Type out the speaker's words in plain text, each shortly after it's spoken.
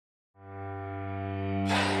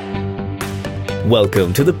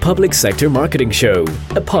Welcome to the Public Sector Marketing Show,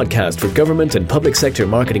 a podcast for government and public sector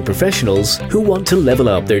marketing professionals who want to level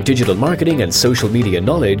up their digital marketing and social media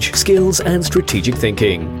knowledge, skills, and strategic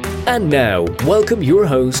thinking. And now, welcome your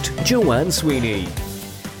host, Joanne Sweeney.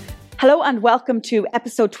 Hello and welcome to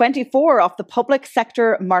episode 24 of the Public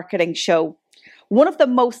Sector Marketing Show. One of the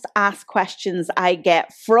most asked questions I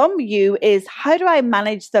get from you is, how do I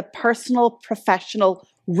manage the personal, professional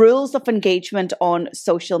rules of engagement on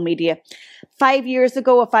social media? 5 years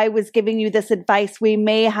ago, if I was giving you this advice, we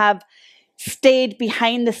may have stayed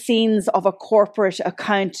behind the scenes of a corporate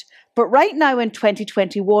account. But right now in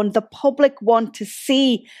 2021, the public want to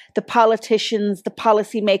see the politicians, the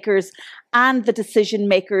policymakers, and the decision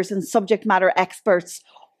makers and subject matter experts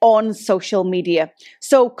on social media.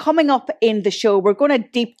 So coming up in the show, we're going to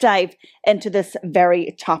deep dive into this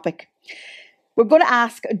very topic. We're going to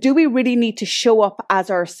ask, do we really need to show up as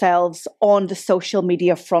ourselves on the social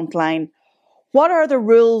media front line? What are the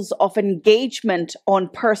rules of engagement on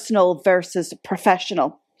personal versus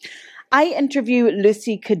professional? I interview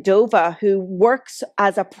Lucy Cordova, who works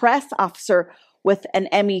as a press officer with an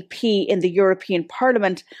MEP in the European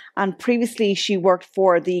Parliament, and previously she worked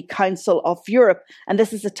for the Council of Europe. And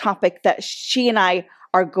this is a topic that she and I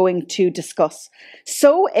are going to discuss.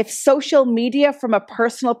 So if social media from a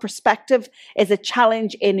personal perspective is a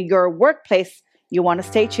challenge in your workplace, you want to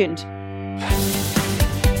stay tuned.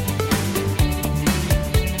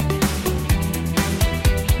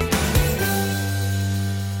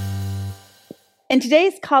 In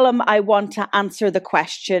today's column, I want to answer the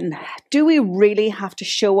question, do we really have to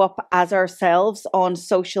show up as ourselves on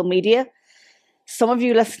social media? Some of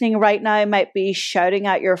you listening right now might be shouting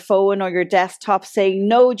at your phone or your desktop saying,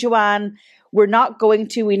 no, Joanne, we're not going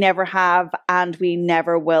to, we never have, and we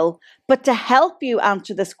never will. But to help you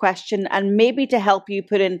answer this question, and maybe to help you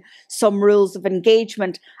put in some rules of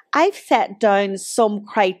engagement, I've set down some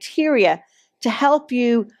criteria to help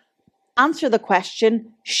you answer the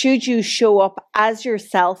question, should you show up as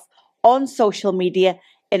yourself on social media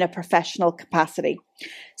in a professional capacity?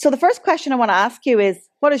 So the first question I want to ask you is,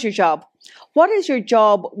 what is your job? What is your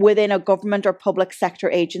job within a government or public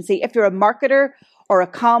sector agency? If you're a marketer or a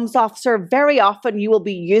comms officer, very often you will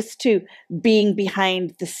be used to being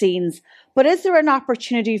behind the scenes. But is there an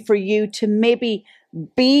opportunity for you to maybe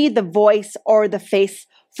be the voice or the face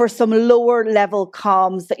for some lower level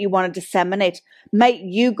comms that you want to disseminate? Might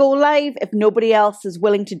you go live if nobody else is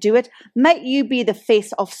willing to do it? Might you be the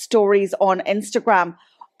face of stories on Instagram?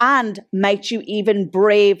 And might you even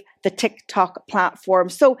brave the TikTok platform?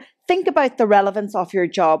 So think about the relevance of your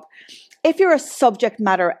job. If you're a subject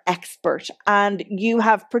matter expert and you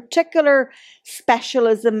have particular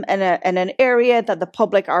specialism in an area that the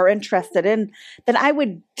public are interested in, then I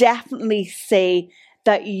would definitely say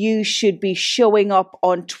that you should be showing up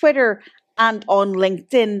on Twitter and on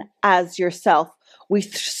LinkedIn as yourself. We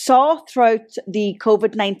saw throughout the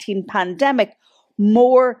COVID-19 pandemic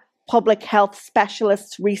more public health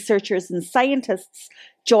specialists, researchers, and scientists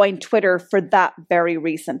join Twitter for that very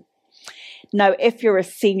reason. Now, if you're a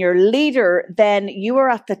senior leader, then you are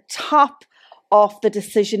at the top of the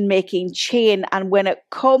decision-making chain. And when it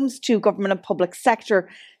comes to government and public sector,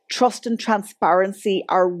 trust and transparency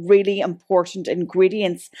are really important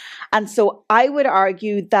ingredients. And so I would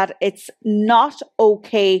argue that it's not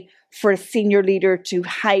okay for a senior leader to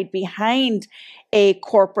hide behind a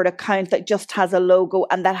corporate account that just has a logo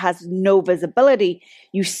and that has no visibility.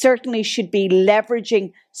 You certainly should be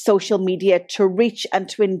leveraging social media to reach and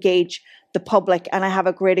to engage the public. And I have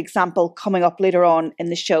a great example coming up later on in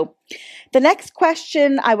the show. The next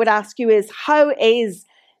question I would ask you is, how is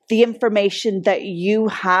the information that you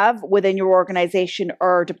have within your organization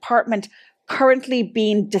or department currently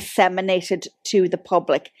being disseminated to the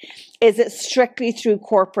public? Is it strictly through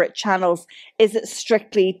corporate channels? Is it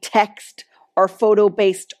strictly text or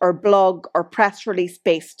photo-based or blog or press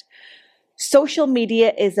release-based? Social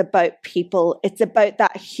media is about people. It's about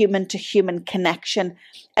that human-to-human connection.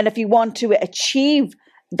 And if you want to achieve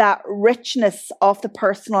that richness of the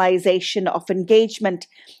personalization of engagement,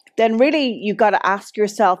 then really you got to ask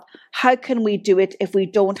yourself, how can we do it if we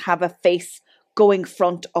don't have a face going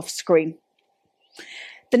front of screen?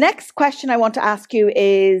 The next question I want to ask you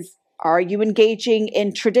is, are you engaging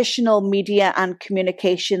in traditional media and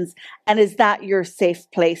communications? And is that your safe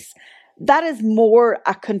place? That is more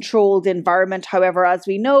a controlled environment. However, as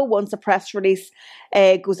we know, once a press release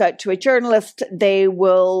goes out to a journalist, they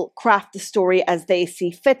will craft the story as they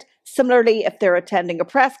see fit. Similarly, if they're attending a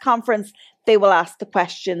press conference, they will ask the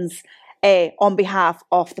questions on behalf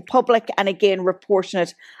of the public, and again, reporting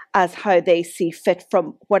it as how they see fit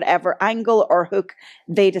from whatever angle or hook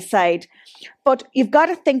they decide. But you've got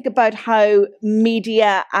to think about how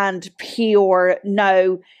media and PR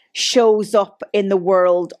now shows up in the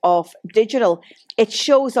world of digital. It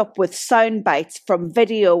shows up with sound bites from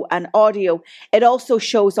video and audio. It also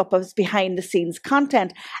shows up as behind the scenes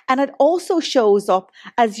content. And it also shows up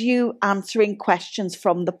as you answering questions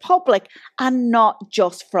from the public and not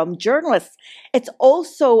just from journalists. It's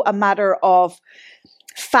also a matter of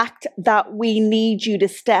fact that we need you to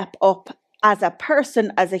step up as a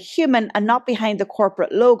person, as a human, and not behind the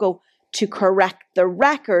corporate logo, to correct the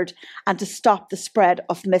record and to stop the spread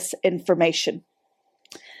of misinformation.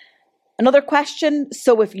 Another question,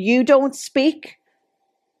 so if you don't speak,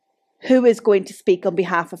 who is going to speak on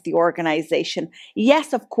behalf of the organisation?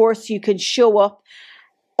 Yes, of course, you can show up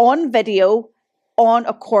on video on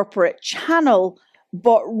a corporate channel,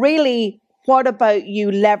 but really, what about you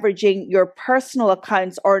leveraging your personal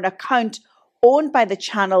accounts or an account owned by the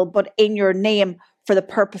channel but in your name for the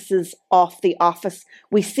purposes of the office?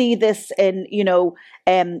 We see this in,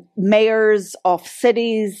 mayors of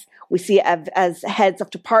cities. We see it as heads of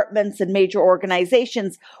departments and major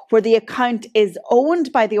organizations where the account is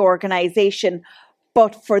owned by the organization,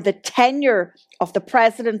 but for the tenure of the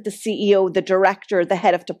president, the CEO, the director, the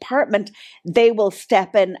head of department, they will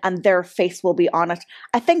step in and their face will be on it.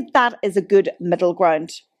 I think that is a good middle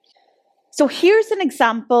ground. So here's an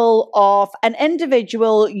example of an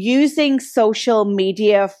individual using social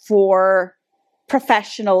media for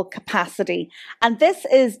professional capacity. And this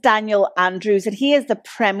is Daniel Andrews, and he is the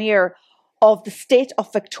Premier of the state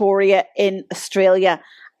of Victoria in Australia.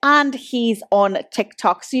 And he's on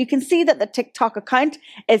TikTok. So you can see that the TikTok account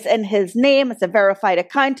is in his name. It's a verified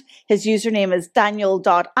account. His username is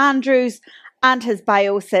daniel.andrews. And his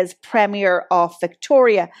bio says Premier of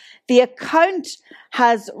Victoria. The account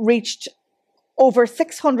has reached over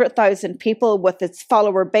 600,000 people with its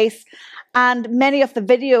follower base, and many of the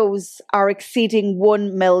videos are exceeding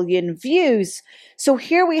 1 million views. So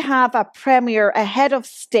here we have a premier, a head of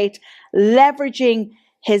state, leveraging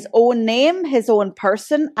his own name, his own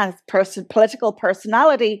person, and his political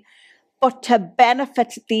personality, but to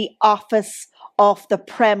benefit the office of the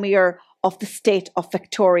Premier of the state of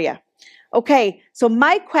Victoria. Okay, so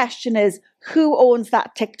my question is, who owns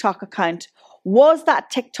that TikTok account? Was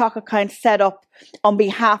that TikTok account set up on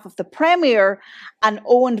behalf of the Premier and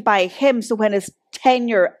owned by him? So when his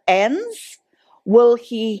tenure ends, will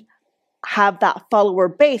he have that follower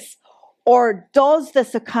base? Or does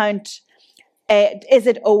this account, is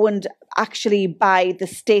it owned actually by the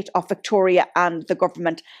state of Victoria and the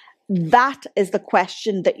government? That is the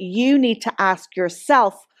question that you need to ask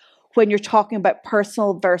yourself when you're talking about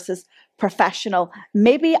personal versus professional.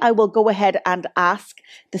 Maybe I will go ahead and ask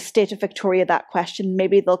the state of Victoria that question.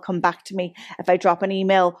 Maybe they'll come back to me if I drop an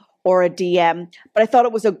email or a DM. But I thought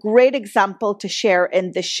it was a great example to share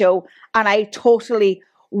in this show. And I totally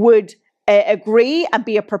would agree and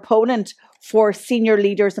be a proponent for senior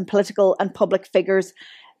leaders and political and public figures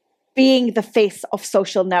being the face of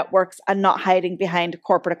social networks and not hiding behind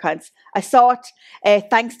corporate accounts. I saw it.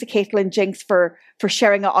 Thanks to Caitlin Jinks for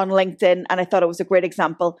sharing it on LinkedIn. And I thought it was a great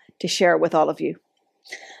example to share with all of you.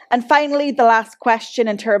 And finally, the last question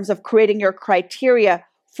in terms of creating your criteria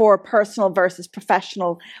for personal versus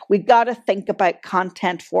professional, we got to think about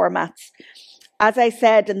content formats. As I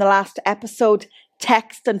said in the last episode,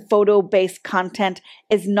 text and photo-based content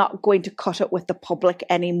is not going to cut it with the public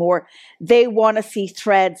anymore. They want to see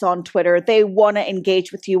threads on Twitter. They want to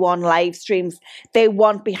engage with you on live streams. They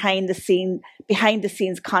want behind the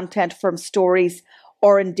scenes content from stories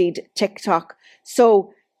or indeed TikTok.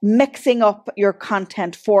 So mixing up your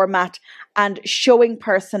content format and showing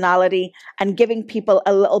personality and giving people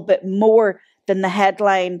a little bit more than the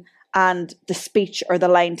headline and the speech or the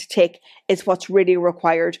line to take is what's really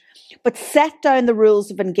required. But set down the rules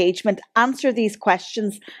of engagement, answer these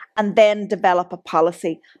questions, and then develop a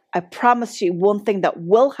policy. I promise you one thing that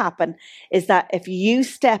will happen is that if you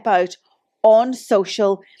step out on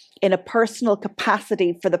social in a personal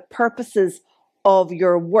capacity for the purposes of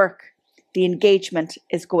your work, the engagement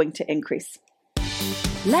is going to increase.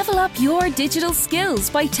 Level up your digital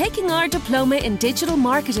skills by taking our diploma in digital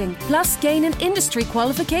marketing, plus gain an industry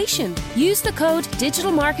qualification. Use the code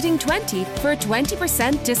DigitalMarketing20 for a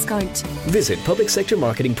 20% discount. Visit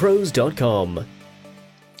publicsectormarketingpros.com.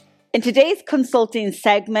 In today's consulting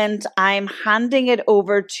segment, I'm handing it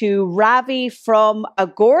over to Ravi from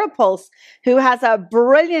Agorapulse, who has a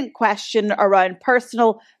brilliant question around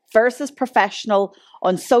personal versus professional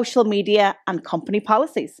on social media and company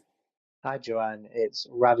policies. Hi Joanne, it's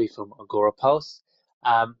Ravi from Agorapulse.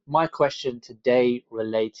 My question today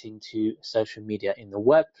relating to social media in the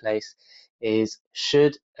workplace is,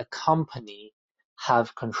 should a company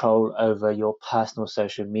have control over your personal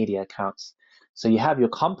social media accounts? So you have your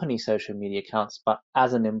company social media accounts, but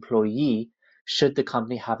as an employee, should the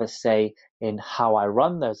company have a say in how I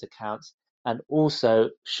run those accounts? And also,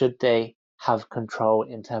 should they have control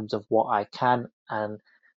in terms of what I can and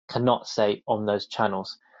cannot say on those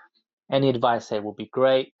channels? Any advice there will be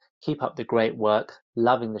great. Keep up the great work.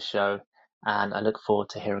 Loving the show. And I look forward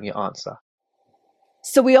to hearing your answer.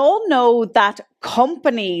 So we all know that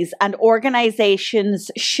companies and organizations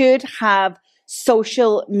should have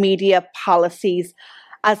social media policies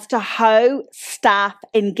as to how staff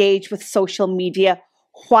engage with social media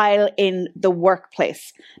while in the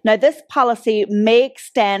workplace. Now, this policy may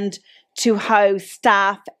extend to how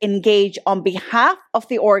staff engage on behalf of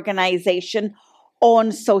the organization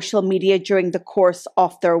on social media during the course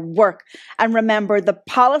of their work. And remember, the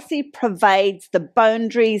policy provides the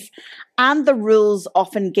boundaries and the rules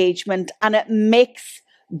of engagement, and it makes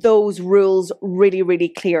those rules really, really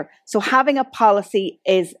clear. So having a policy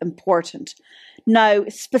is important. Now,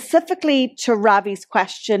 specifically to Ravi's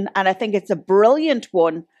question, and I think it's a brilliant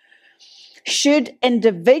one, should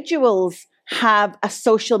individuals have a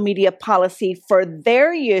social media policy for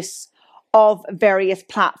their use of various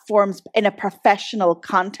platforms in a professional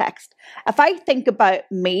context? If I think about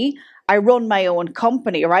me, I run my own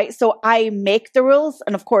company, right? So I make the rules.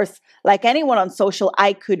 And of course, like anyone on social,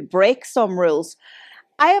 I could break some rules.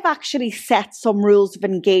 I have actually set some rules of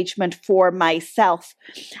engagement for myself,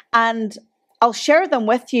 and I'll share them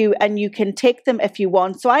with you and you can take them if you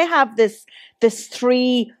want. So I have this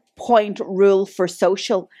 3-point rule for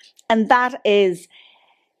social, and that is,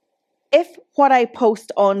 if what I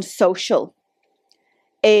post on social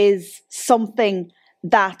is something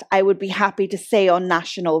that I would be happy to say on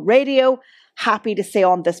national radio, happy to say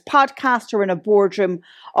on this podcast or in a boardroom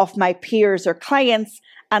of my peers or clients,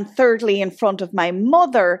 and thirdly, in front of my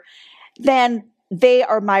mother, then they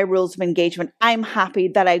are my rules of engagement. I'm happy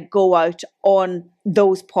that I go out on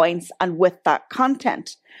those points and with that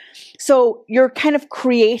content. So you're kind of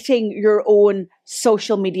creating your own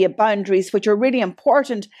social media boundaries, which are really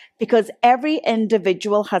important because every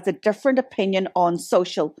individual has a different opinion on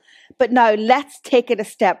social. But now let's take it a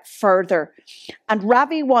step further. And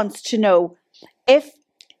Ravi wants to know if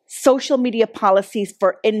social media policies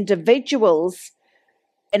for individuals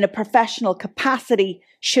in a professional capacity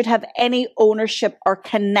should have any ownership or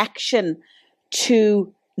connection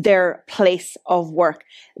to their place of work.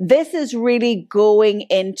 This is really going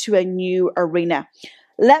into a new arena.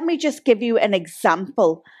 Let me just give you an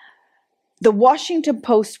example. The Washington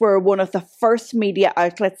Post were one of the first media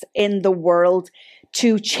outlets in the world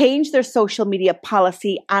to change their social media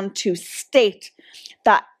policy and to state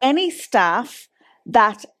that any staff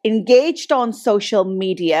that engaged on social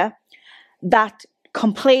media, that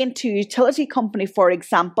complained to a utility company, for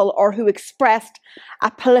example, or who expressed a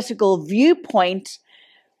political viewpoint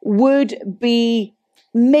would be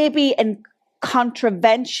maybe in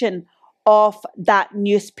contravention of that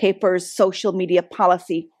newspaper's social media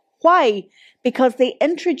policy. Why? Because they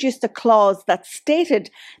introduced a clause that stated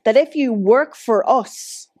that if you work for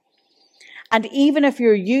us, and even if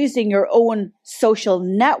you're using your own social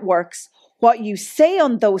networks, what you say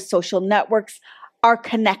on those social networks are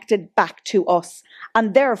connected back to us.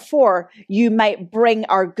 And therefore, you might bring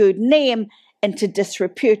our good name into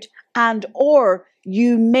disrepute, and or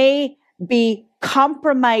you may be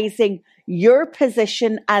compromising your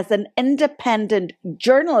position as an independent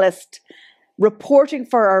journalist reporting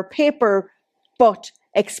for our paper, but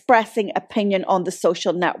expressing opinion on the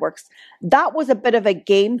social networks. That was a bit of a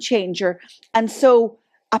game changer. And so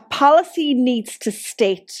a policy needs to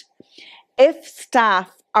state if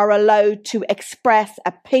staff are allowed to express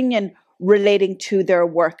opinion relating to their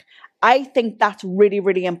work. I think that's really,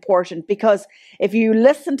 really important, because if you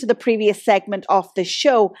listen to the previous segment of the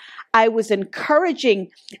show, I was encouraging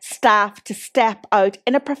staff to step out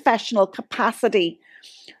in a professional capacity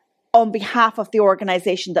on behalf of the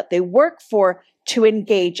organization that they work for to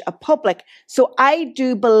engage a public. So I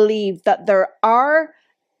do believe that there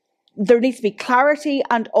needs to be clarity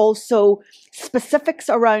and also specifics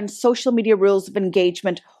around social media rules of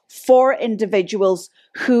engagement for individuals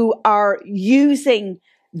who are using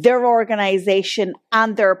their organization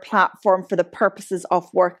and their platform for the purposes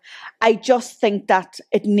of work. I just think that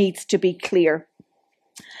it needs to be clear.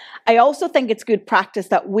 I also think it's good practice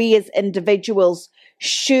that we as individuals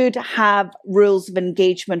should have rules of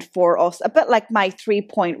engagement for us, a bit like my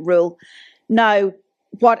 3-point rule. Now,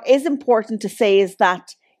 what is important to say is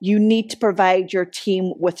that you need to provide your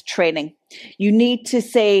team with training. You need to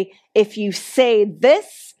say, if you say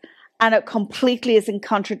this and it completely is in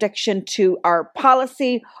contradiction to our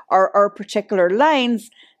policy or our particular lines,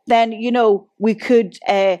 then, you know, we could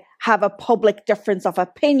have a public difference of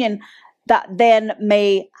opinion that then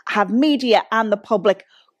may have media and the public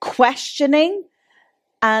questioning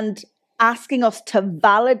and asking us to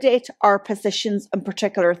validate our positions on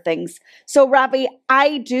particular things. So, Ravi,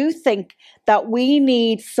 I do think that we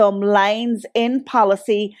need some lines in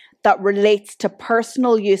policy that relates to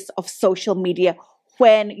personal use of social media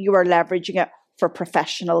when you are leveraging it for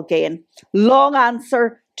professional gain. Long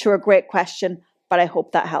answer to a great question, but I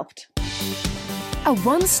hope that helped. A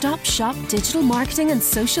one-stop shop digital marketing and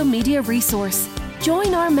social media resource.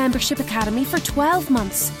 Join our membership academy for 12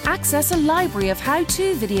 months. Access a library of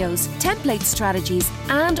how-to videos, template strategies,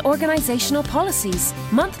 and organisational policies.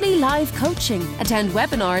 Monthly live coaching. Attend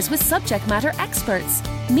webinars with subject matter experts.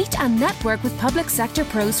 Meet and network with public sector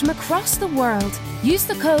pros from across the world. Use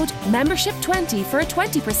the code MEMBERSHIP20 for a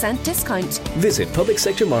 20% discount. Visit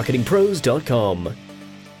publicsectormarketingpros.com.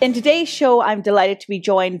 In today's show, I'm delighted to be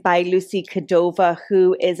joined by Lucy Cordova,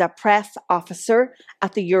 who is a press officer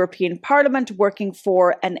at the European Parliament working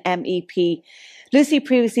for an MEP. Lucy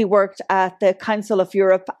previously worked at the Council of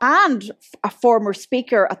Europe and a former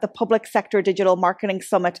speaker at the Public Sector Digital Marketing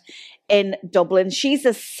Summit in Dublin. She's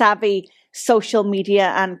a savvy social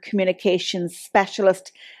media and communications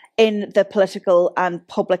specialist in the political and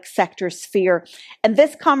public sector sphere. In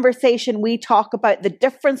this conversation, we talk about the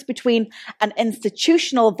difference between an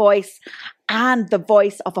institutional voice and the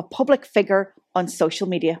voice of a public figure on social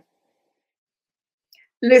media.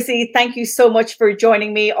 Lucy, thank you so much for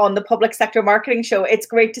joining me on the Public Sector Marketing Show. It's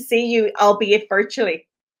great to see you, albeit virtually.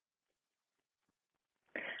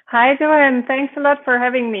 Hi, Joanne. Thanks a lot for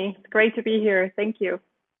having me. It's great to be here. Thank you.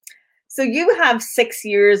 So you have 6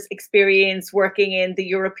 years experience working in the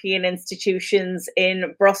European institutions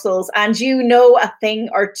in Brussels, and you know a thing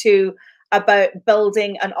or two about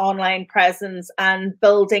building an online presence and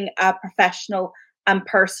building a professional and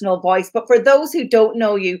personal voice. But for those who don't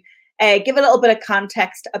know you, give a little bit of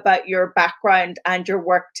context about your background and your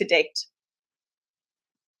work to date.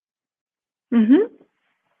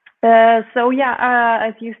 As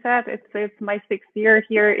you said, it's my 6th year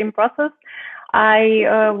here in Brussels.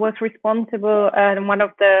 I was responsible in one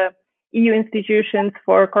of the EU institutions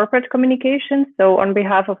for corporate communications, so on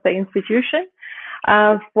behalf of the institution,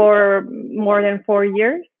 for more than 4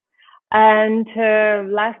 years. And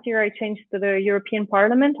last year I changed to the European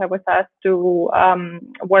Parliament. I was asked to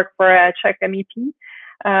work for a Czech MEP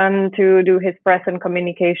to do his press and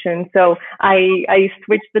communication. So I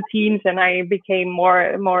switched the teams and I became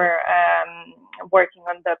more working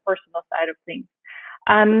on the personal side of things.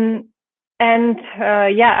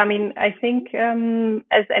 I think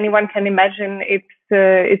as anyone can imagine,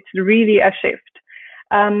 it's really a shift.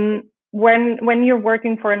 When you're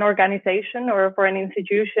working for an organization or for an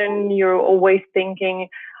institution, you're always thinking,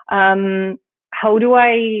 how do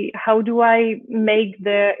I make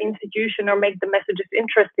the institution or make the messages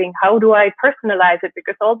interesting? How do I personalize it?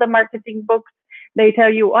 Because all the marketing books, they tell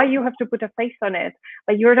you, oh, you have to put a face on it,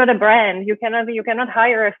 but you're not a brand. You cannot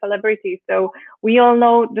hire a celebrity. So we all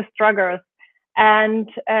know the struggles. And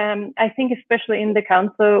I think especially in the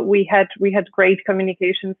council, we had great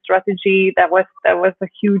communication strategy. That was a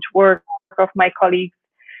huge work of my colleagues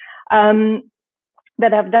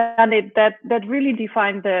that have done it. That really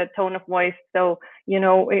defined the tone of voice. So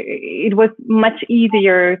it was much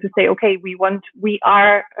easier to say, okay, we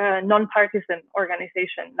are a non-partisan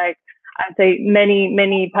organization, like I'd say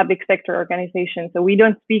many public sector organizations. So we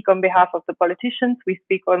don't speak on behalf of the politicians. We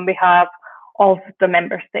speak on behalf of the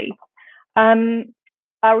member states.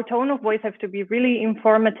 Our tone of voice has to be really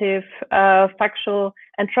informative, factual,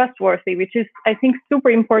 and trustworthy, which is, I think,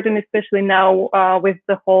 super important, especially now with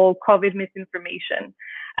the whole COVID misinformation.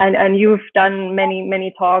 And you've done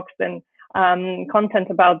many talks and content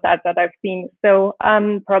about that I've seen. So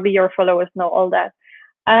probably your followers know all that.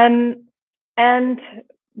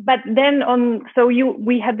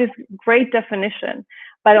 We had this great definition,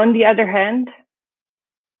 but on the other hand,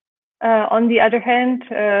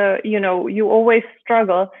 you always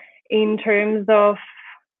struggle in terms of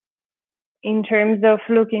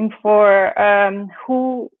looking for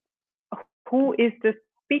who is the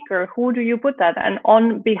speaker, who do you put that, and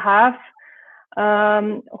on behalf,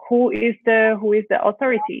 who is the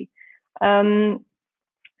authority.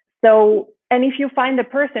 And if you find a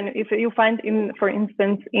person, if you find for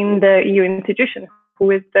instance, in the EU institution, who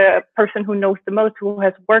is the person who knows the most, who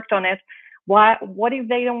has worked on it, what if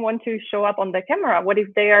they don't want to show up on the camera? What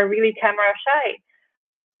if they are really camera shy?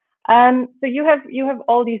 So you have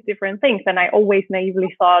all these different things. And I always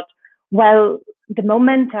naively thought, well, the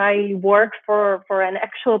moment I work for an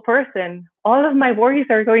actual person, all of my worries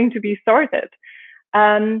are going to be sorted.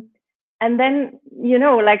 And then,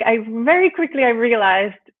 like I very quickly I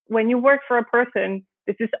realized when you work for a person,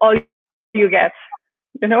 this is all you get,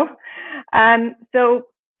 and so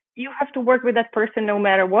you have to work with that person no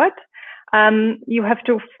matter what. You have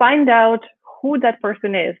to find out who that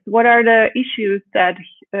person is, what are the issues that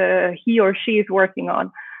he or she is working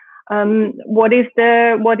on, what is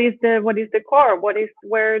the core, what is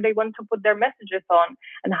where they want to put their messages on,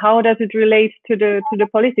 and how does it relate to the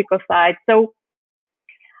political side. So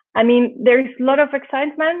I mean, there is a lot of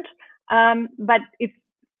excitement, but it's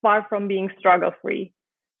far from being struggle free.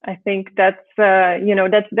 I think that's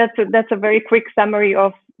that's a very quick summary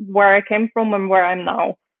of where I came from and where I'm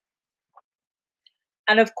now.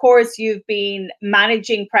 And of course, you've been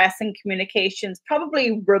managing press and communications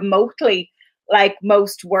probably remotely, like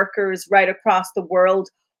most workers right across the world.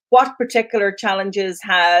 What particular challenges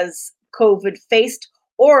has COVID faced,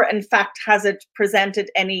 or in fact, has it presented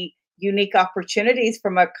any unique opportunities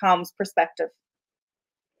from a comms perspective?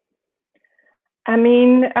 I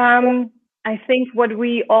mean, I think what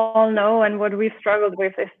we all know and what we've struggled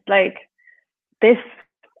with is like this,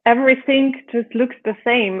 everything just looks the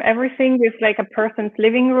same. Everything is like a person's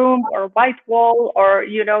living room or white wall or,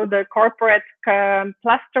 the corporate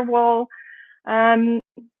plaster wall. And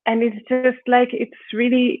it's just like, it's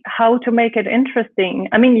really how to make it interesting.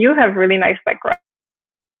 I mean, you have really nice background.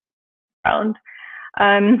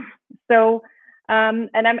 And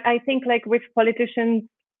I think like with politicians,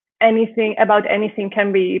 anything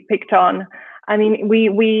can be picked on. I mean,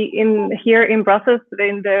 we here in Brussels,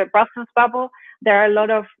 in the Brussels bubble, there are a lot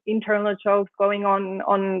of internal jokes going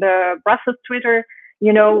on the Brussels Twitter,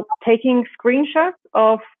 taking screenshots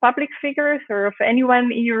of public figures or of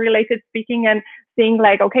anyone EU related speaking and seeing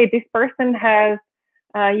like, okay, this person has,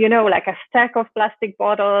 like a stack of plastic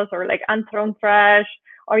bottles or like unthrown trash,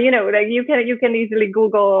 or, like you can easily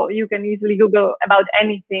Google about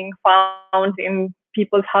anything found in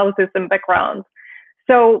people's houses and backgrounds.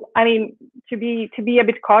 So, I mean, to be a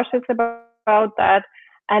bit cautious about that,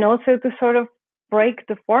 and also to sort of break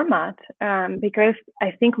the format, because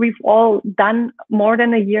I think we've all done more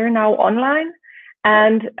than a year now online,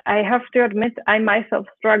 and I have to admit I myself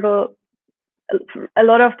struggle a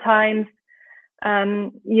lot of times,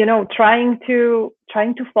 trying to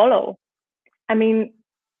follow. I mean,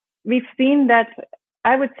 we've seen that,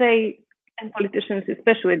 I would say, and politicians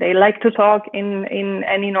especially, they like to talk in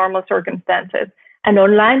any normal circumstances, and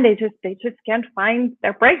online they just can't find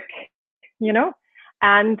their break,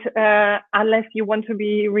 and unless you want to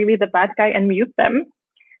be really the bad guy and mute them,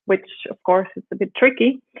 which of course is a bit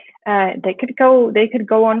tricky, they could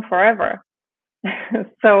go on forever.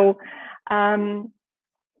 So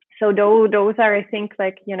those are, I think,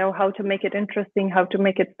 like, how to make it interesting, how to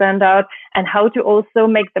make it stand out, and how to also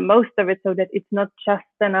make the most of it so that it's not just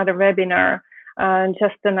another webinar,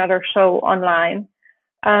 just another show online.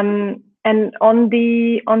 And on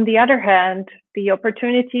the other hand, the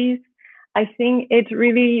opportunities, I think it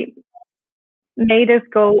really made us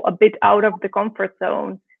go a bit out of the comfort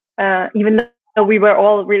zone, even though we were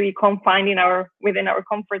all really confined within our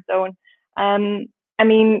comfort zone. I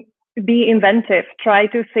mean, be inventive, try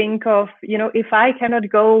to think of, if I cannot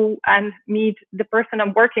go and meet the person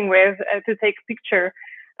I'm working with to take a picture,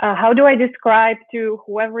 how do I describe to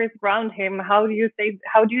whoever is around him, how do you take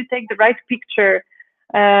the right picture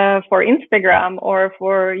for Instagram or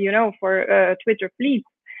for Twitter feeds?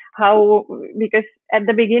 Because at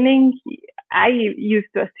the beginning I used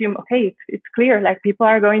to assume, okay, it's clear, like people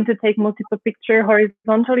are going to take multiple pictures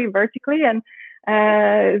horizontally, vertically, and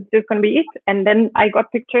it's just going to be it. And then I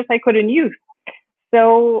got pictures I couldn't use.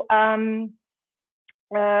 So and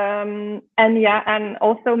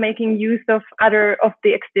also making use of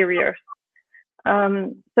the exteriors.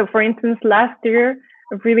 So for instance, last year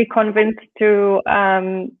I was really convinced to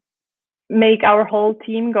make our whole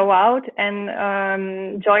team go out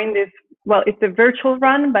and join this. Well, it's a virtual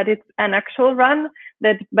run, but it's an actual run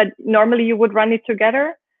but normally you would run it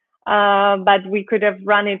together. But we could have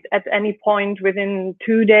run it at any point within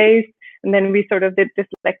 2 days, and then we sort of did this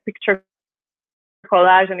like picture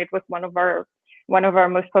collage, and it was one of our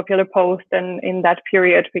most popular posts in that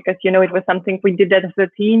period, because it was something we did as a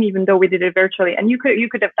team, even though we did it virtually, and you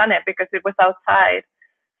could have done it because it was outside.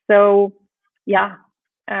 So yeah,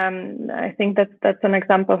 I think that's an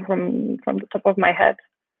example from the top of my head.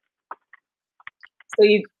 So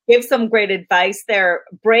you give some great advice there.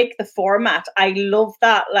 Break the format. I love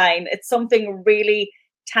that line. It's something really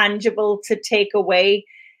tangible to take away.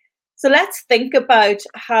 So let's think about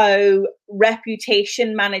how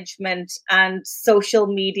reputation management and social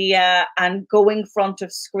media and going front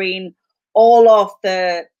of screen, all of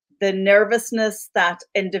the nervousness that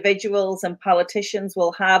individuals and politicians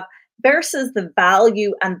will have versus the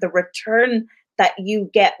value and the return that you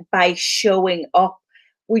get by showing up.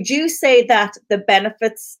 Would you say that the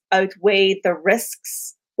benefits outweigh the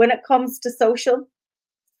risks when it comes to social?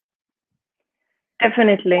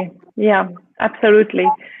 Definitely. Yeah, absolutely.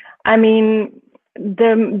 I mean,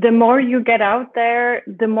 the more you get out there,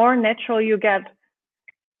 the more natural you get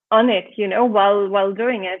on it, you know, while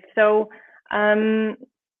doing it. So,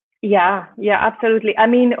 yeah, absolutely. I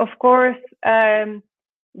mean, of course,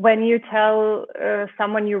 when you tell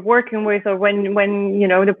someone you're working with, or when you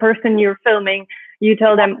know the person you're filming, you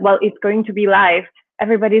tell them, well, it's going to be live,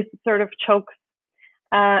 everybody sort of chokes.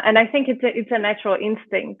 And I think it's a natural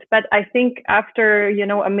instinct. But I think after, you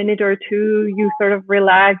know, a minute or two, you sort of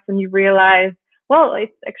relax and you realize, well,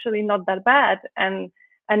 it's actually not that bad. And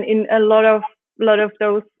in a lot of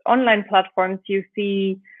those online platforms, you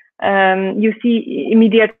see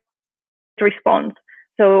immediate response.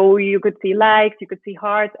 So you could see likes, you could see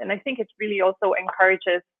hearts, and I think it really also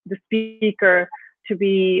encourages the speaker to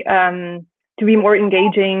be more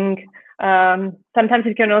engaging. Sometimes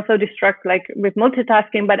it can also distract, like with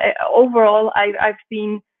multitasking, but overall, I've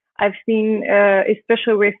seen,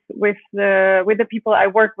 especially with the people I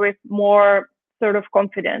work with, more sort of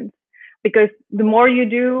confidence, because the more you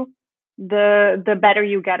do, the better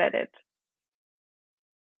you get at it.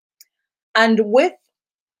 And with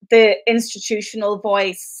the institutional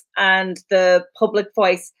voice and the public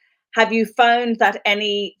voice, have you found that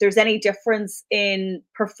there's any difference in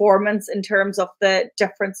performance in terms of the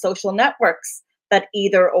different social networks that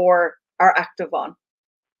either or are active on?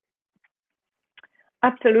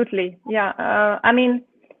 Absolutely, yeah. I mean,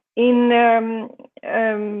 I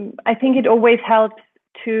think it always helps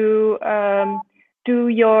to do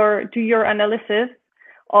your analysis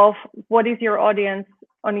of what is your audience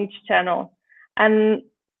on each channel, and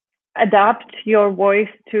adapt your voice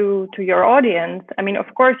to your audience. I mean, of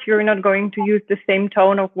course, you're not going to use the same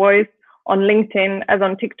tone of voice on LinkedIn as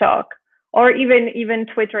on TikTok, or even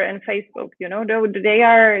Twitter and Facebook. You know, they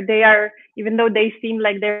are even though they seem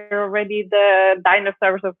like they're already the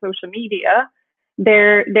dinosaurs of social media,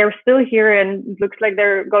 they're still here, and it looks like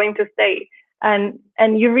they're going to stay. And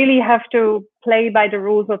you really have to play by the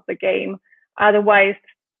rules of the game, otherwise,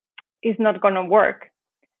 it's not going to work.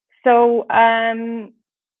 So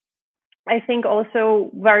I think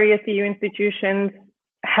also various EU institutions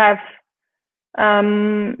have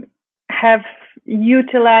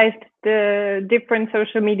utilized the different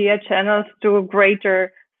social media channels to a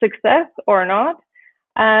greater success or not.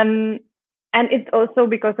 And it's also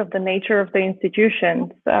because of the nature of the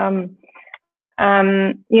institutions. You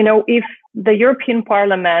know, if the European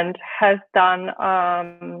Parliament has done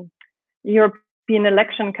European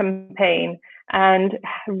election campaign and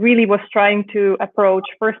really was trying to approach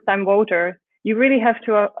first-time voters, you really have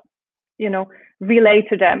to, you know, relay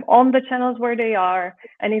to them on the channels where they are.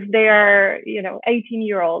 And if they are, you know,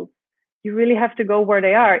 18-year-olds, you really have to go where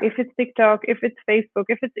they are. If it's TikTok, if it's Facebook,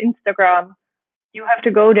 if it's Instagram, you have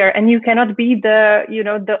to go there, and you cannot be the, you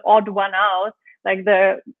know, the odd one out. Like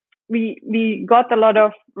we got a lot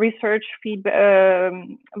of research feedback.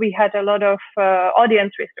 We had a lot of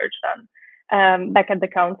audience research done back at the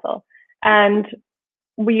council. And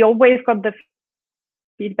we always got the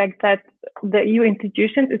feedback that the EU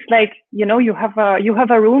institutions, it's like, you know, you have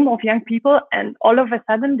a room of young people, and all of a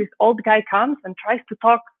sudden this old guy comes and tries to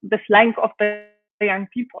talk the slang of the young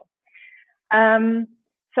people.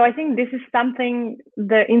 So I think this is something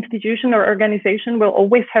the institution or organization will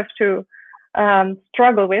always have to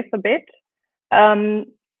struggle with a bit.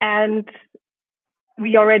 And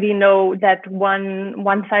we already know that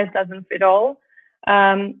one size doesn't fit all.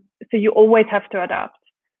 So you always have to adapt.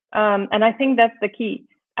 And I think that's the key.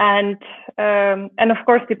 And of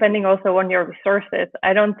course, depending also on your resources,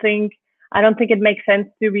 I don't think it makes sense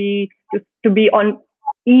to be on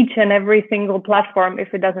each and every single platform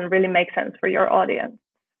if it doesn't really make sense for your audience.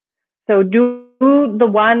 So do the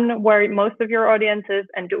one where most of your audience is,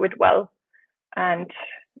 and do it well. And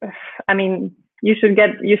I mean, you should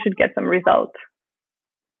get some results.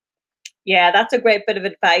 Yeah, that's a great bit of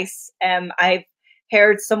advice. I've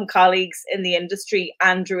heard some colleagues in the industry,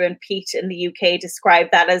 Andrew and Pete in the UK, describe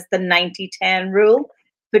that as the 90-10 rule.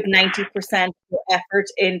 Put 90% of your effort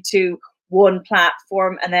into one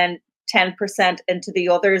platform and then 10% into the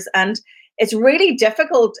others. And it's really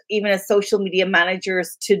difficult, even as social media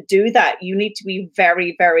managers, to do that. You need to be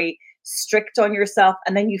very, very strict on yourself,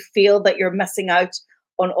 and then you feel that you're missing out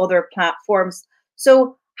on other platforms.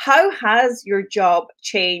 So How has your job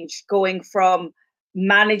changed going from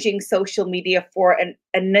managing social media for an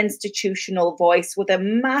institutional voice with a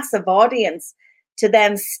massive audience to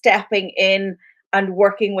then stepping in and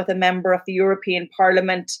working with a member of the European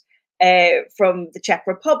Parliament from the Czech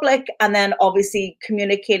Republic, and then obviously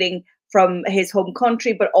communicating from his home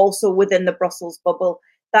country, but also within the Brussels bubble?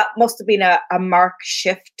 That must have been a marked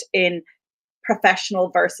shift in professional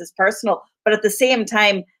versus personal, but at the same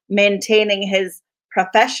time, maintaining his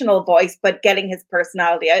professional voice, but getting his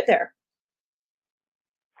personality out there.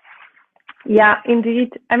 Yeah,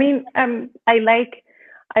 indeed. I mean, I like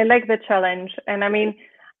the challenge, and I mean,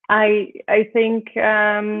 I think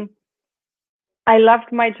I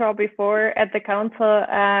loved my job before at the council,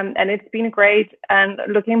 and it's been great. And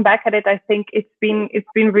looking back at it, I think it's been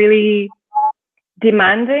really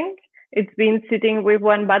demanding. It's been sitting with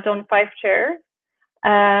one butt on 5 chairs,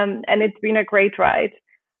 and it's been a great ride.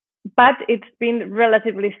 But it's been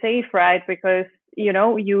relatively safe, right? Because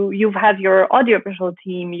you've had your audiovisual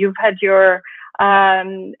team, you've had your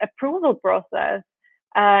approval process,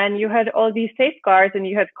 and you had all these safeguards, and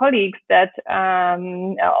you had colleagues that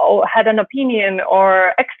had an opinion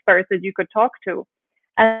or experts that you could talk to.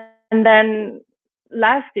 And then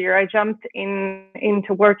last year, I jumped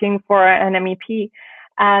into working for an MEP,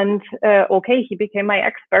 and he became my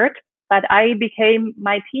expert. But I became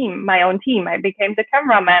my own team. I became the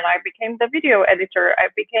cameraman. I became the video editor. I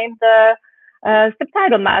became the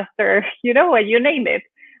subtitle master, you name it.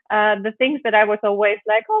 The things that I was always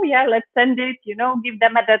like, oh yeah, let's send it, give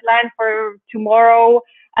them a deadline for tomorrow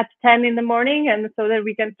at 10 in the morning, and so that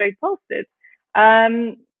we can straight post it.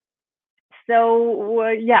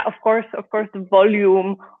 Yeah, of course, the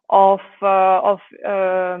volume of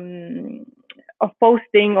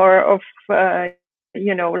posting or of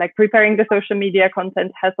like preparing the social media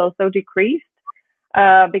content has also decreased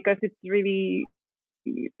because it's really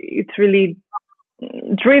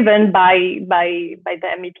driven by the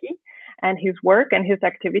MEP and his work and his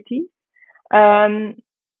activities.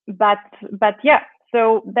 But yeah,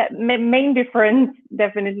 so that main difference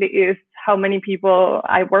definitely is how many people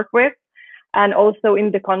I work with, and also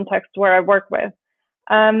in the context where I work with.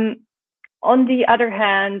 On the other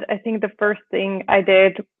hand, I think the first thing I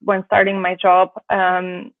did when starting my job,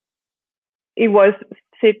 it was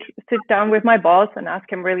sit down with my boss and ask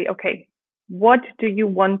him really, okay, what do you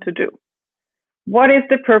want to do? What is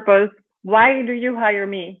the purpose? Why do you hire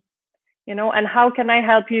me? And how can I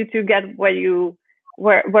help you to get where you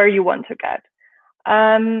want to get?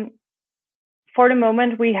 For the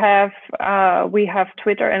moment, we have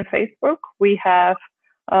Twitter and Facebook. We have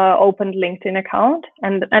opened LinkedIn account,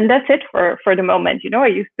 and that's it for the moment. I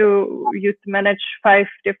used to manage 5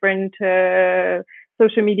 different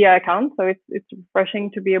social media accounts, so it's refreshing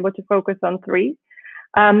to be able to focus on 3.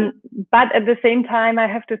 But at the same time, I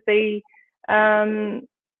have to say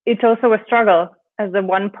it's also a struggle as a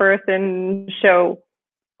one-person show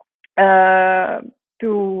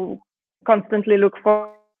to constantly look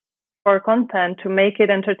for content, to make it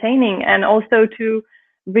entertaining, and also to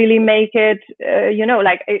really make it,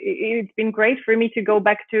 it's been great for me to go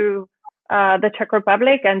back to the Czech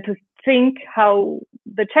Republic and to think how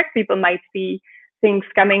the Czech people might see things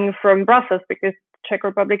coming from Brussels, because Czech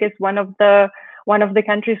Republic is one of the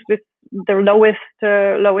countries with the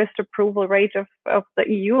lowest approval rate of the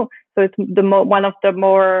EU. So it's one of the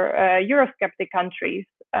more Eurosceptic countries.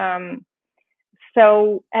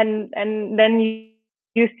 So and then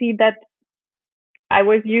you see that I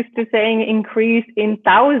was used to saying increase in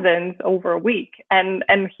thousands over a week, and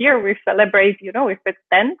here we celebrate, if it's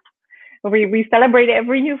 10, we celebrate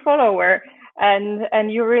every new follower, and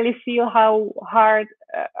you really feel how hard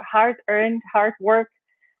earned, hard work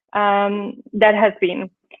that has been.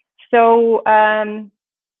 So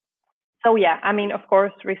yeah, I mean, of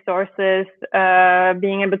course, resources,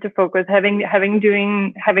 being able to focus, having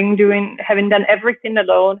done everything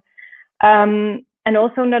alone. And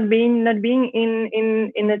also not being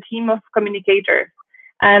in a team of communicators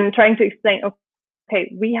and trying to explain,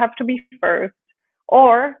 okay, we have to be first,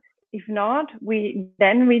 or if not, we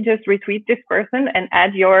just retweet this person and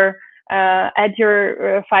add your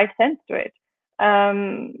 5 cents to it.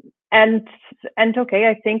 And okay,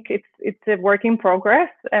 I think it's a work in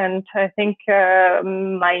progress, and I think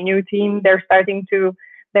my new team, they're starting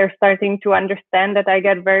to understand that I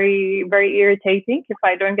get very, very irritating if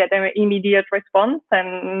I don't get an immediate response,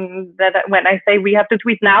 and that when I say we have to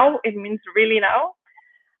tweet now, it means really now.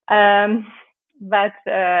 But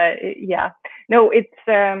yeah, no, it's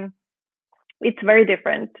very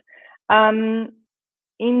different.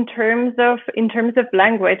 In terms of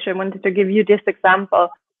language, I wanted to give you this example.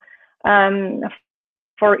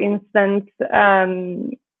 For instance,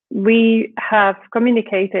 we have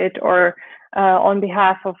communicated, or on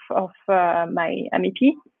behalf of my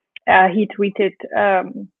MEP, he tweeted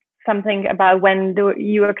something about when the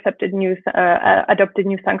EU adopted new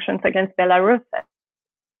sanctions against Belarus,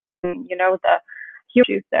 and, you know, the huge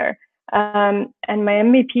issues there. And my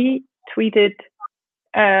MEP tweeted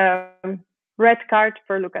red card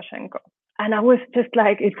for Lukashenko. And I was just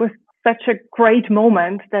like, it was such a great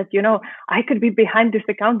moment that, you know, I could be behind this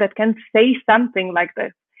account that can say something like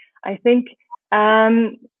this. I think,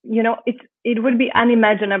 you know, it would be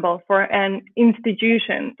unimaginable for an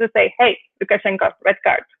institution to say, hey, Lukashenko, red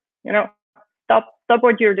card, you know, stop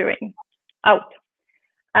what you're doing, out.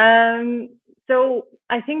 So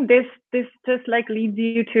I think this just like leads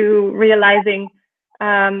you to realizing,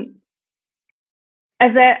 as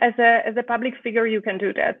a public figure, you can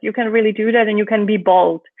do that. You can really do that, and you can be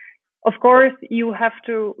bold. Of course, you have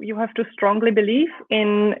to strongly believe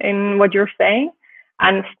in what you're saying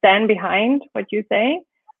and stand behind what you say.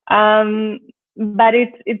 But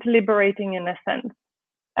it's liberating in a sense.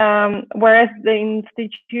 Whereas the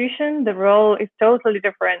institution, the role is totally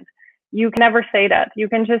different. You can never say that. You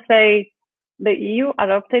can just say the EU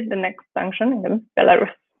adopted the next sanction against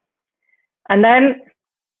Belarus, and then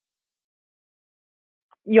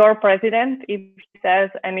your president, if he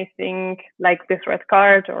says anything like this red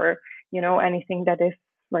card, or, you know, anything that is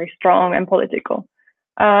very strong and political.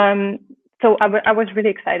 So I was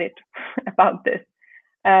really excited about this,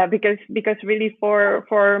 because really for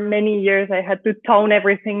many years I had to tone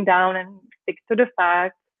everything down and stick to the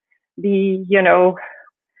facts. You know,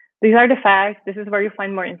 these are the facts. This is where you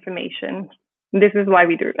find more information. This is why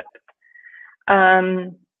we do that.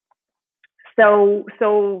 So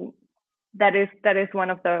that is one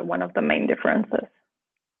of the main differences.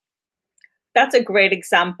 That's a great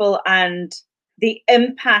example, and the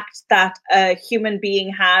impact that a human being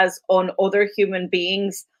has on other human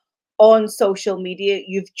beings on social media,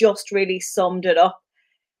 you've just really summed it up.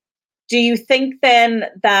 Do you think then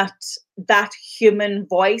that human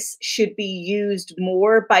voice should be used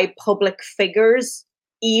more by public figures,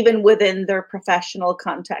 even within their professional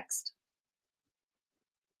context?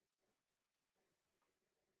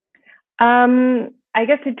 I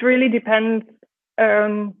guess it really depends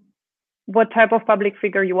what type of public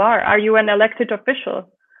figure you are. Are you an elected official?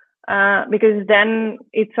 Because then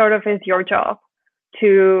it sort of is your job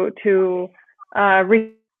to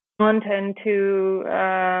respond and to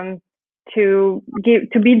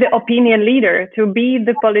be the opinion leader, to be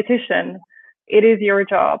the politician. It is your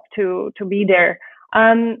job to be there.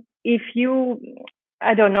 If you,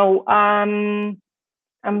 I don't know.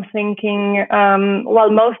 I'm thinking,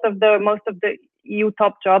 well, most of the EU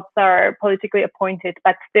top jobs are politically appointed,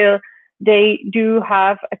 but still they do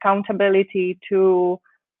have accountability to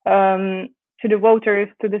the voters,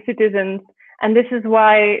 to the citizens, and this is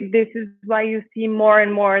why you see more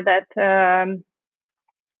and more that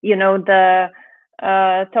you know, the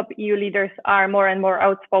top EU leaders are more and more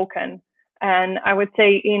outspoken, and I would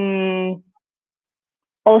say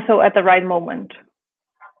also at the right moment.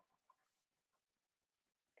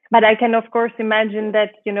 But I can, of course, imagine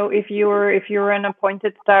that, you know, if you're an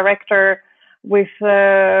appointed director with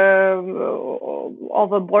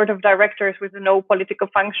of a board of directors with no political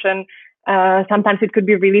function, sometimes it could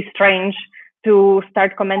be really strange to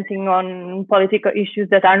start commenting on political issues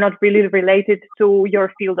that are not really related to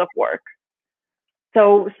your field of work.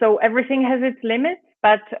 So everything has its limits,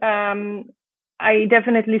 but I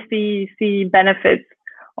definitely see benefits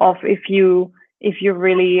of if you're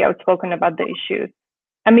really outspoken about the issues.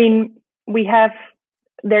 I mean,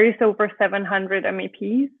 there is over 700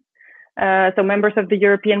 MEPs, so members of the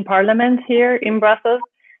European Parliament here in Brussels,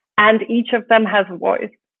 and each of them has a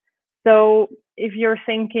voice. So if you're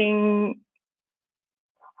thinking,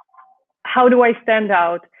 how do I stand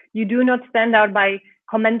out? You do not stand out by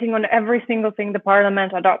commenting on every single thing the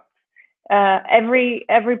Parliament adopts. Every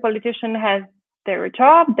politician has their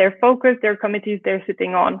job, their focus, their committees they're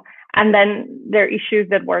sitting on, and then their issues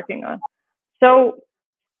they're working on. So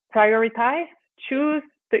prioritize, choose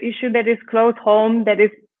the issue that is close home, that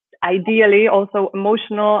is ideally also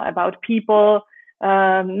emotional, about people,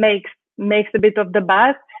 makes a bit of the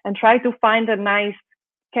buzz, and try to find a nice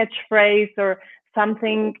catchphrase or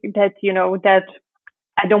something that, you know, that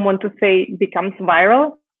I don't want to say becomes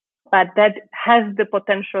viral, but that has the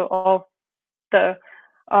potential of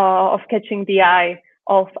catching the eye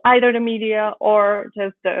of either the media or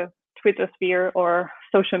just the Twitter sphere or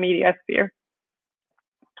social media sphere.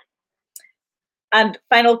 And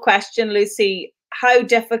final question, Lucy, how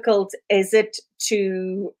difficult is it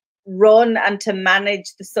to run and to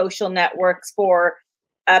manage the social networks for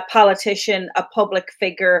a politician, a public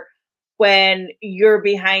figure, when you're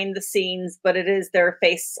behind the scenes, but it is their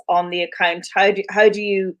face on the account? How do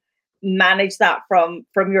you manage that from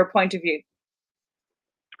your point of view?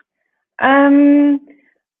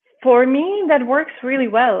 For me, that works really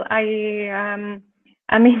well. I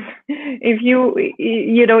mean, if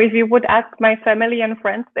you would ask my family and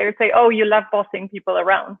friends, they would say, "Oh, you love bossing people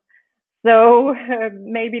around." So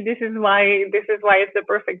maybe this is why it's the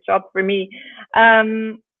perfect job for me.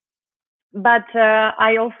 But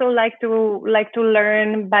I also like to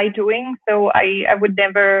learn by doing. So I would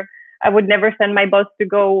never send my boss to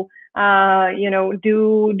go,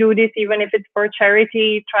 do this, even if it's for charity.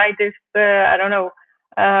 Try this. I don't know.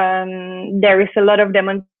 There is a lot of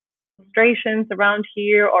demonstrations around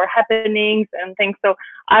here or happenings and things. So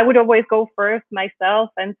I would always go first myself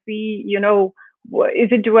and see,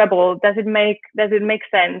 is it doable? Does it make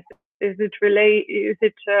sense? Is it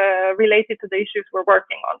related to the issues we're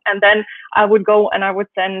working on? And then I would go and I would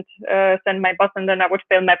send my boss, and then I would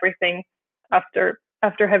film everything after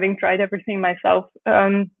having tried everything myself.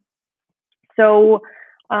 So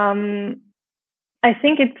I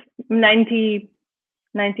think it's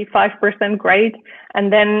 95% great, and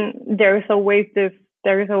then there is always this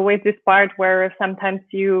part where sometimes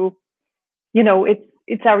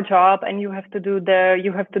it's our job and you have to do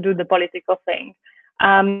the political thing.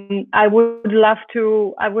 I would love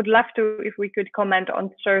to if we could comment on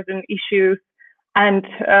certain issues, and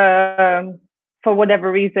for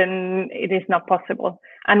whatever reason it is not possible.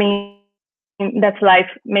 I mean, that's life.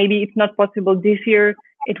 Maybe it's not possible this year.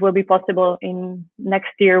 It will be possible in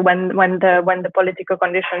next year when the political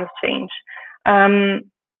conditions change. And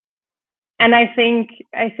I think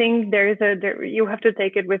you have to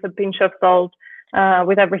take it with a pinch of salt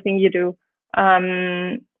with everything you do.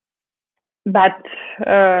 But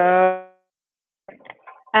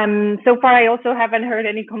so far I also haven't heard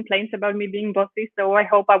any complaints about me being bossy. So I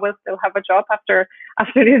hope I will still have a job after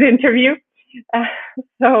this interview.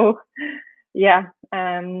 So yeah.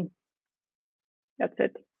 That's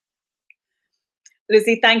it.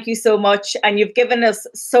 Lucy, thank you so much. And you've given us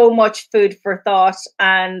so much food for thought,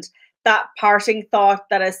 and that parting thought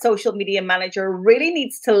that a social media manager really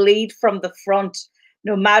needs to lead from the front,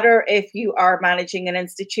 no matter if you are managing an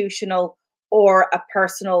institutional or a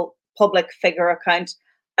personal public figure account.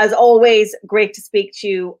 As always, great to speak to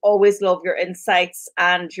you. Always love your insights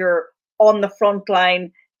and your on the front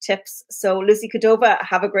line tips. So Lucy Cordova,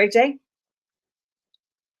 have a great day.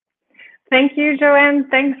 Thank you, Joanne.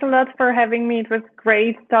 Thanks a lot for having me. It was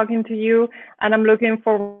great talking to you, and I'm looking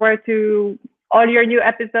forward to all your new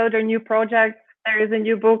episodes or new projects. There is a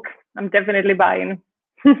new book. I'm definitely buying.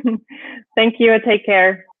 Thank you. Take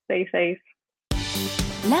care. Stay safe.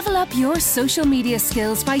 Level up your social media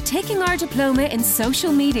skills by taking our diploma in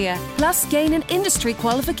social media, plus gain an industry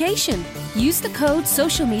qualification. Use the code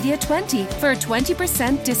SOCIALMEDIA20 for a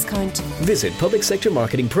 20% discount. Visit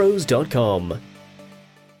publicsectormarketingpros.com.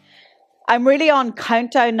 I'm really on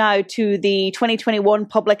countdown now to the 2021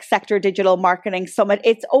 Public Sector Digital Marketing Summit.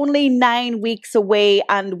 It's only 9 weeks away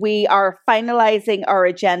and we are finalising our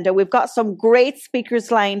agenda. We've got some great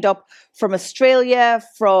speakers lined up from Australia,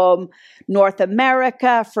 from North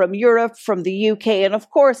America, from Europe, from the UK, and of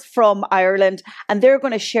course from Ireland. And they're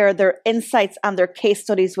going to share their insights and their case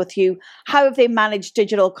studies with you. How have they managed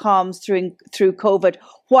digital comms through COVID?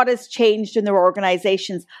 What has changed in their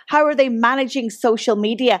organizations? How are they managing social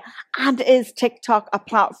media? And is TikTok a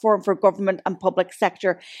platform for government and public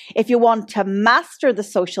sector? If you want to master the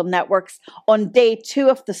social networks, on day 2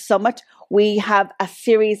 of the summit, we have a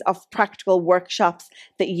series of practical workshops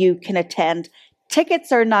that you can attend.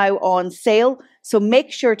 Tickets are now on sale, so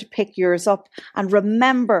make sure to pick yours up. And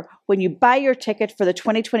remember, when you buy your ticket for the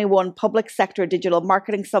 2021 Public Sector Digital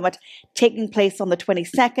Marketing Summit taking place on the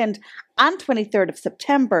 22nd and 23rd of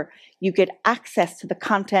September, you get access to the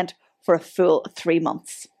content for a full 3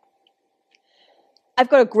 months. I've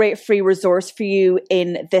got a great free resource for you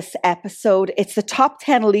in this episode. It's the top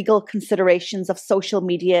 10 legal considerations of social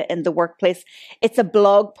media in the workplace. It's a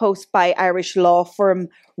blog post by Irish law firm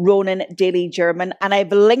Ronan Daly German, and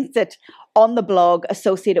I've linked it on the blog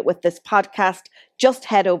associated with this podcast. Just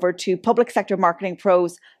head over to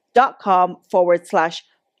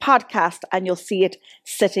publicsectormarketingpros.com/podcast and you'll see it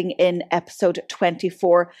sitting in episode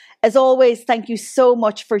 24. As always, thank you so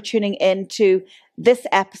much for tuning in to this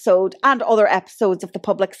episode and other episodes of the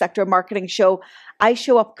Public Sector Marketing Show. I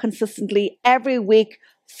show up consistently every week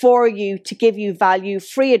for you to give you value,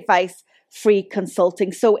 free advice, free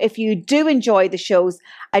consulting. So if you do enjoy the shows,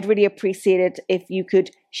 I'd really appreciate it if you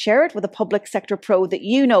could share it with a public sector pro that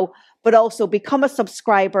you know, but also become a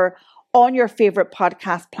subscriber on your favorite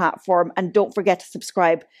podcast platform. And don't forget to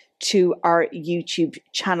subscribe to our YouTube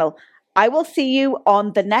channel. I will see you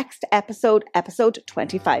on the next episode, episode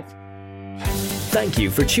 25. Thank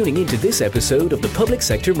you for tuning into this episode of the Public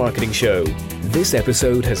Sector Marketing Show. This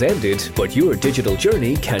episode has ended, but your digital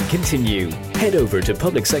journey can continue. Head over to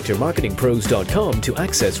publicsectormarketingpros.com to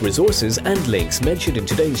access resources and links mentioned in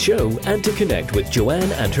today's show and to connect with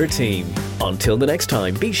Joanne and her team. Until the next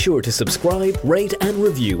time, be sure to subscribe, rate and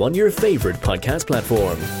review on your favorite podcast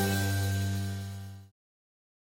platform.